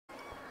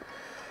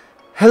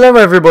Hello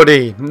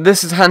everybody,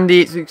 this is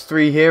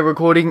Handy863 here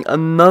recording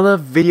another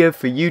video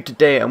for you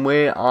today, and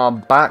we are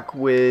back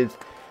with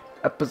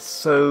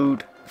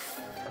episode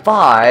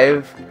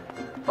 5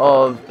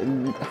 of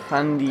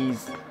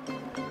Handy's,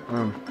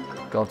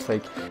 God's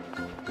sake,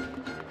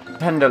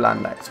 Nintendo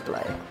Land Let's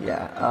Play.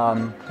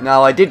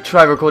 Now I did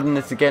try recording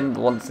this again,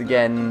 but once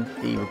again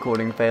the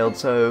recording failed,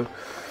 so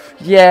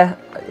yeah,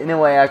 in a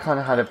way I kind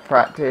of had a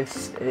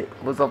practice. It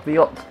was of the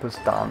Octopus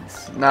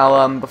dance.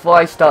 Now, before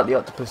I start the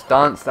Octopus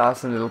dance, there are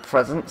some little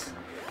presents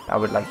I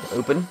would like to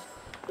open.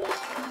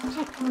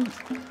 Checkpoint.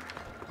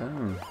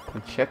 Oh, a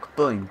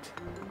checkpoint.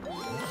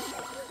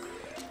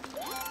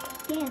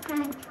 Dear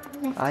Frank,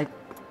 I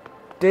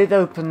did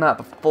open that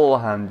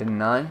beforehand,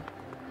 didn't I?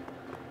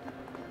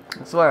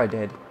 I swear I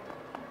did.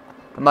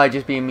 It might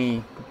just be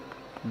me.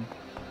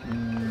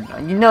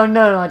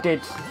 No, I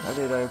did. I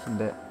opened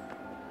it.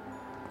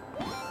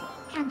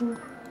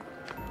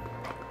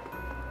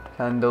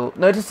 Candle.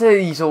 Notice that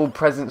these are all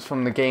presents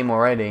from the game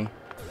already.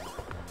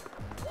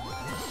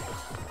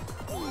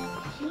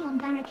 Neon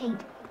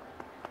barricade.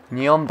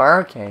 Neon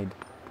barricade.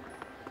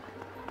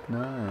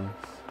 Nice.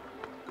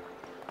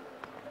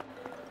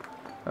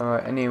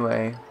 Alright,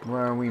 anyway,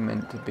 where are we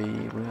meant to be?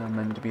 We are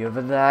meant to be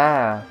over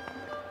there.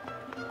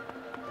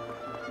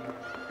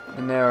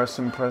 And there are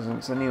some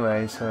presents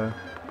anyway, so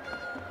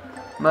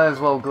might as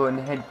well go and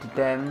head to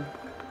them.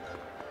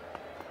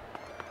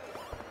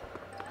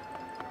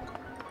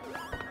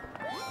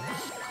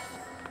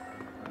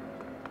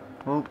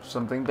 Oh,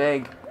 something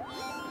big.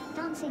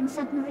 Dancing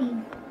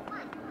submarine.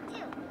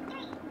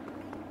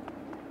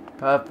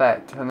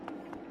 Perfect. And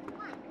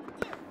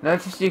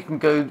notice you can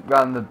go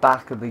around the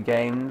back of the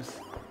games.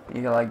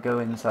 You can like go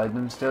inside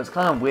them still. It's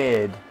kind of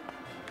weird.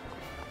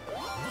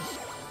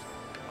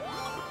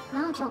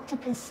 Large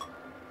octopus.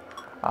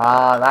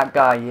 Ah, that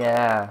guy,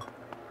 yeah.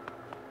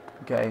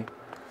 Okay.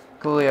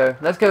 Coolio.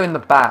 Let's go in the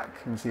back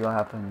and see what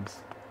happens.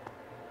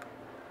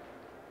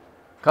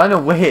 Kind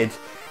of weird.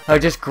 How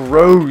it just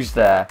grows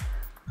there.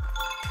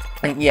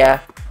 And yeah,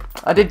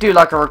 I did do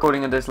like a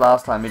recording of this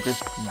last time, it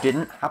just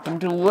didn't happen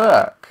to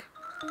work.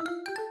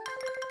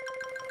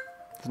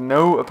 There's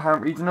no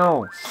apparent reason at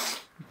all.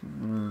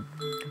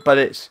 But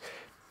it's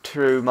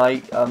true,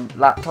 my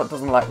laptop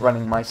doesn't like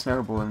running my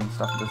snowball and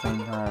stuff at the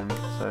same time,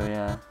 so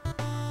yeah.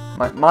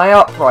 My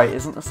upright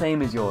isn't the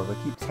same as yours, I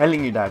keep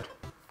telling you, Dad.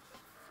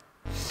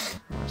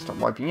 Stop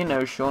wiping your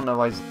nose, sure,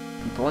 otherwise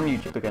people on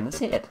YouTube are gonna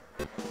see it.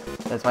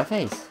 There's my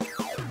face.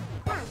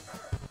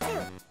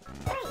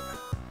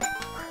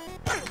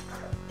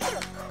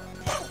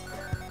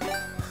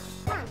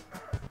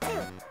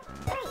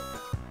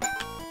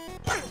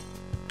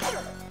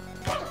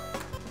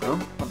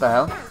 What the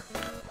hell?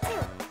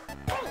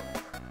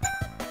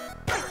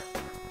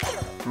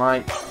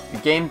 The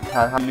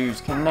gamepad had to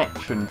lose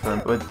connection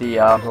with the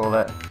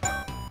toilet.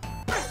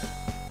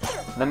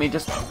 Let me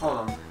just hold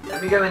on.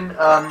 Let me go and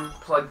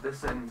plug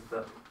this in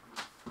the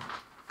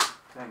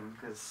thing,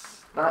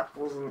 because that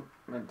wasn't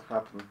meant to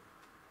happen.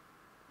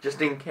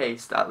 Just in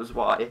case that was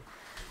why.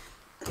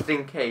 Just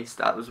in case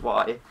that was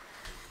why.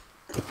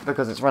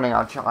 Because it's running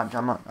out of charge.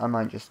 I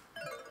might just.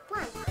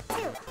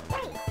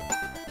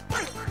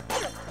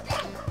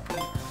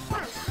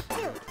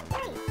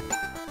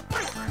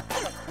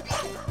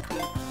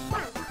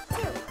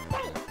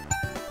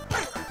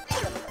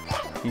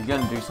 He's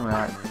gonna do something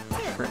like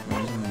trick me,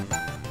 isn't he?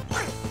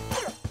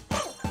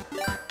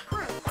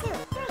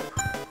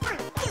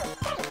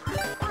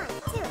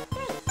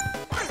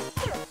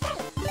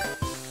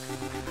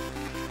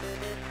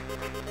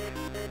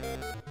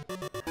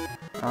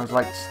 I was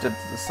like stood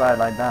to the side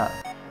like that.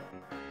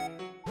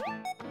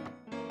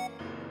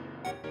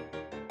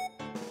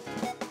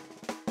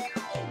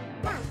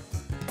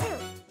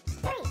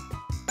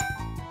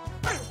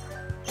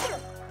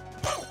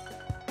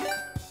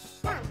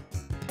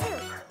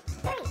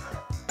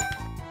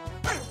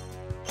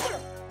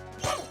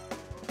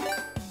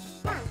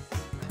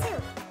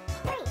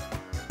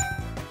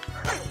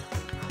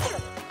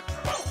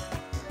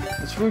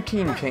 This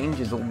routine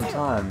changes all the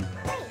time.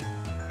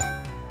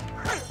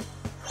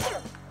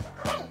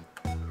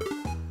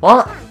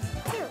 What?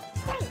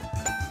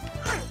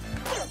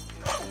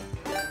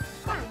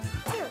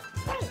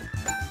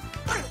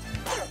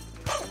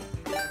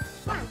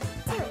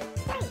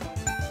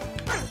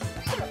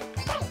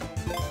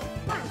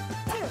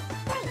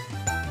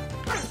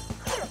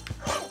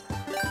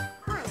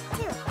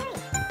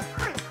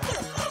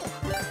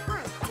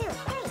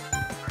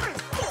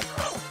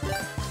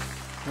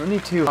 Only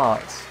 2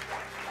 hearts.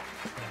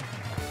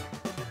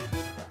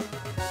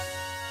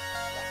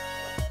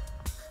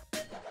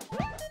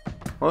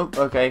 Well,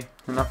 okay,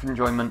 enough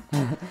enjoyment.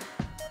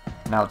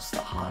 Now it's the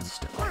hard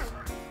stuff.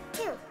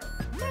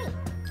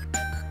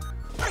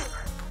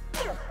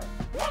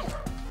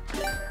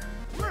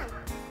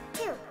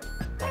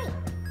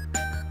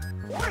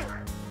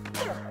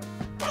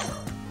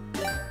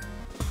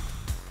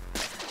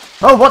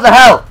 Oh, what the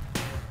hell?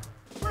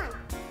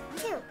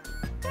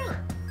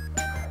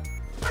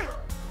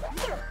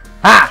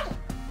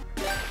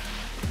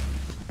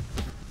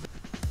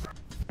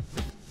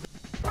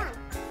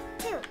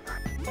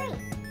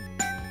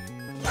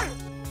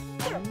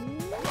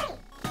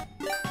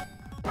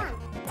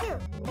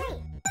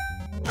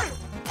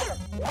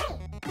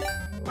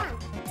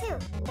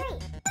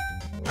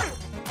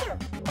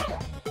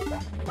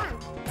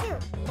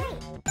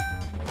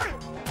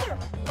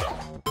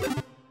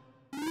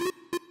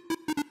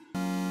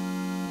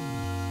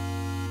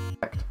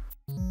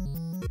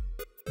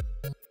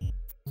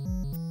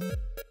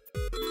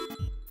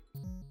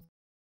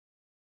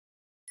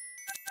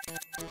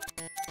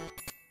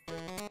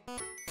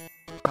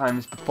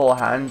 Times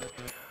beforehand.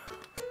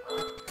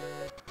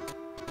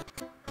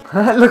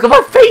 Look at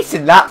my face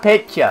in that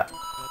picture! Oh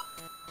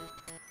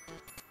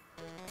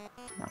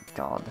my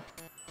god.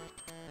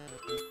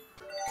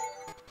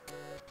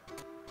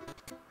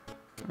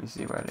 Let me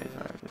see where it is,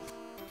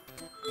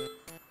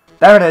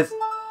 There it is!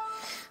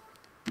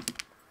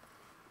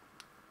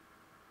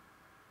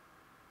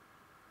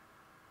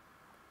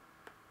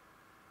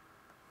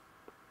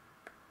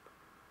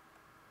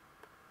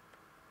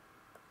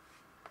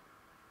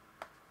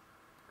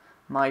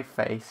 My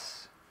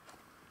face.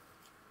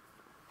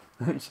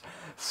 It's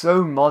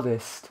so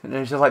modest. And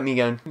it's just like me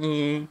going,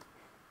 "Yee."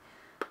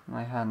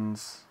 My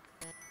hands.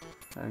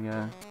 There we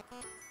go.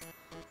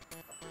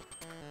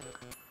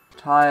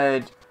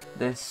 Tried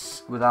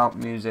this without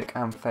music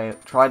and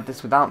failed. Tried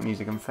this without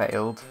music and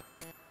failed.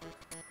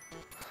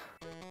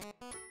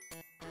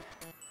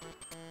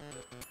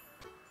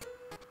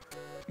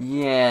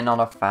 Yeah,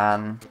 not a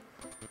fan.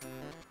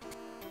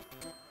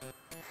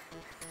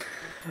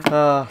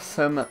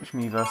 So much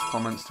Miiverse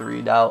comments to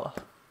read out.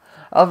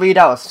 I'll read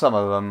out some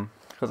of them,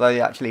 because I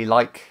actually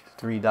like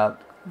to read out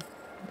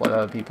what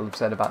other people have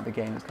said about the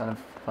game. It's kind of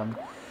fun.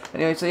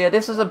 Anyway, so yeah,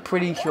 this is a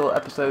pretty short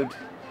episode,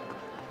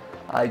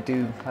 I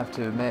do have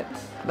to admit.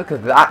 Look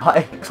at that,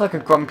 it looks like a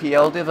grumpy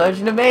elder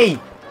version of me!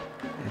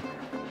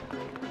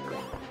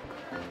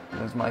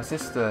 There's my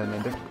sister and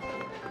a different...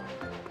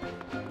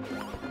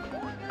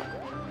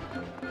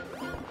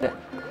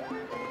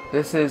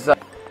 This is...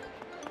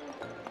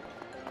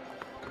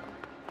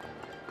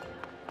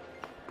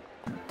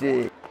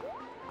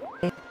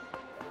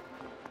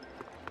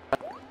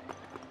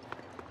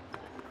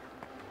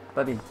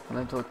 Buddy, can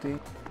I talk to you?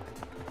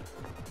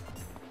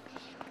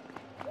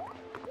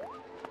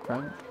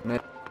 Frank? No.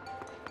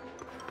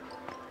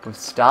 With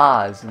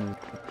stars and...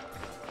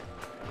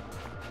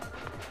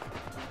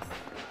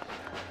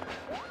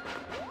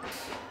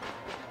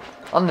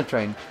 on the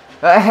train.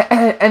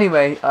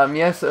 Anyway,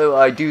 yeah, so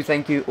I do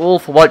thank you all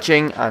for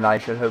watching, and I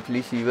shall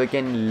hopefully see you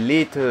again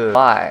later.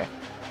 Bye.